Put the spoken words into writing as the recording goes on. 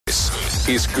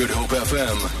This is Good Hope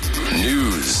FM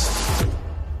News.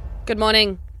 Good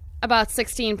morning. About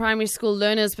 16 primary school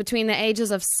learners between the ages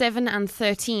of 7 and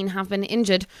 13 have been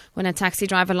injured when a taxi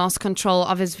driver lost control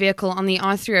of his vehicle on the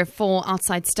R304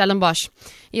 outside Stellenbosch.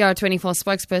 ER24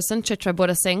 spokesperson Chitra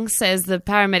Bodasing says the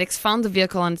paramedics found the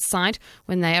vehicle on its side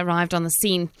when they arrived on the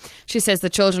scene. She says the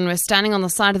children were standing on the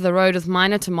side of the road with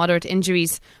minor to moderate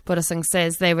injuries. Bodasing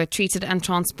says they were treated and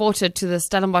transported to the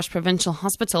Stellenbosch Provincial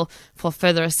Hospital for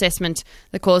further assessment.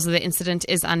 The cause of the incident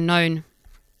is unknown.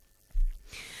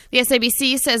 The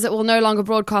SABC says it will no longer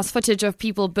broadcast footage of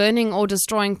people burning or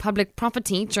destroying public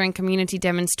property during community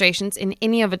demonstrations in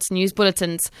any of its news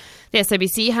bulletins. The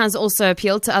SABC has also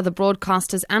appealed to other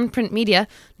broadcasters and print media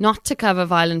not to cover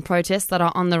violent protests that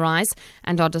are on the rise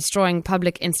and are destroying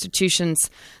public institutions.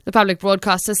 The public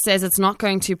broadcaster says it's not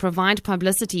going to provide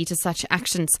publicity to such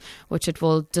actions, which it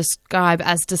will describe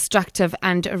as destructive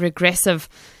and regressive.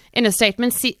 In a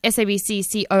statement, SABC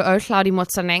COO Hlaudi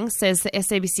Motsoeneng says the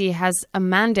SABC has a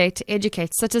mandate to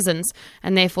educate citizens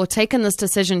and therefore taken this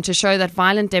decision to show that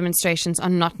violent demonstrations are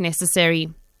not necessary.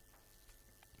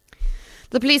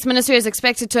 The police ministry is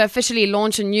expected to officially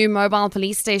launch a new mobile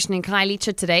police station in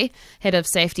Khayelitsha today. Head of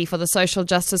Safety for the Social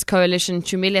Justice Coalition,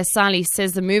 Chumile Sali,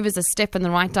 says the move is a step in the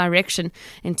right direction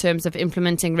in terms of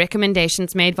implementing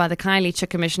recommendations made by the Khayelitsha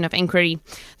Commission of Inquiry.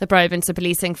 The Province of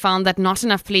Policing found that not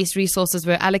enough police resources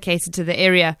were allocated to the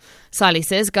area. Sali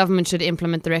says government should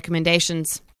implement the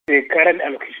recommendations. The current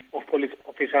allocation of police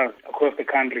officers across the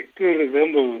country still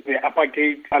resembles the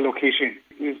apartheid allocation.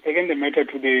 We've taken the matter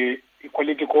to the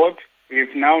Equality Court.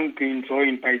 We've now been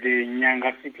joined by the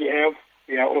Nyanga CPF.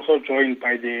 We are also joined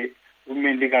by the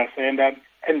Women Legal Center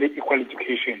and the Equal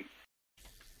Education.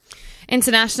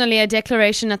 Internationally, a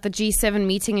declaration at the G7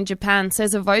 meeting in Japan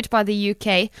says a vote by the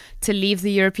UK to leave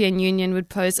the European Union would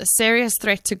pose a serious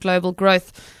threat to global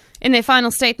growth. In their final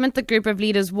statement, the group of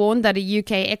leaders warned that a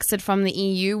UK exit from the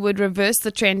EU would reverse the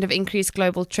trend of increased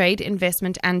global trade,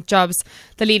 investment and jobs.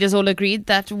 The leaders all agreed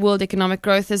that world economic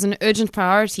growth is an urgent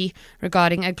priority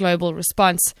regarding a global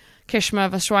response.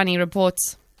 Kishma Vashwani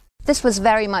reports. This was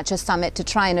very much a summit to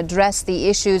try and address the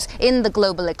issues in the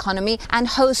global economy, and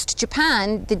host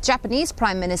Japan, the Japanese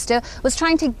Prime Minister, was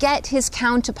trying to get his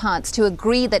counterparts to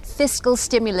agree that fiscal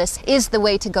stimulus is the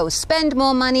way to go. Spend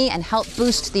more money and help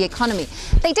boost the economy.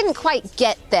 They didn't quite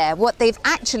get there. What they've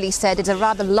actually said is a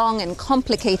rather long and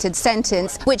complicated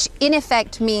sentence, which in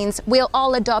effect means we'll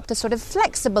all adopt a sort of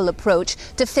flexible approach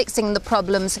to fixing the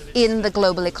problems in the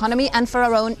global economy and for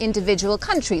our own individual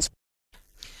countries.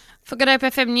 For Good Hope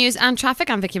FM News and Traffic,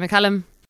 I'm Vicky McCullum.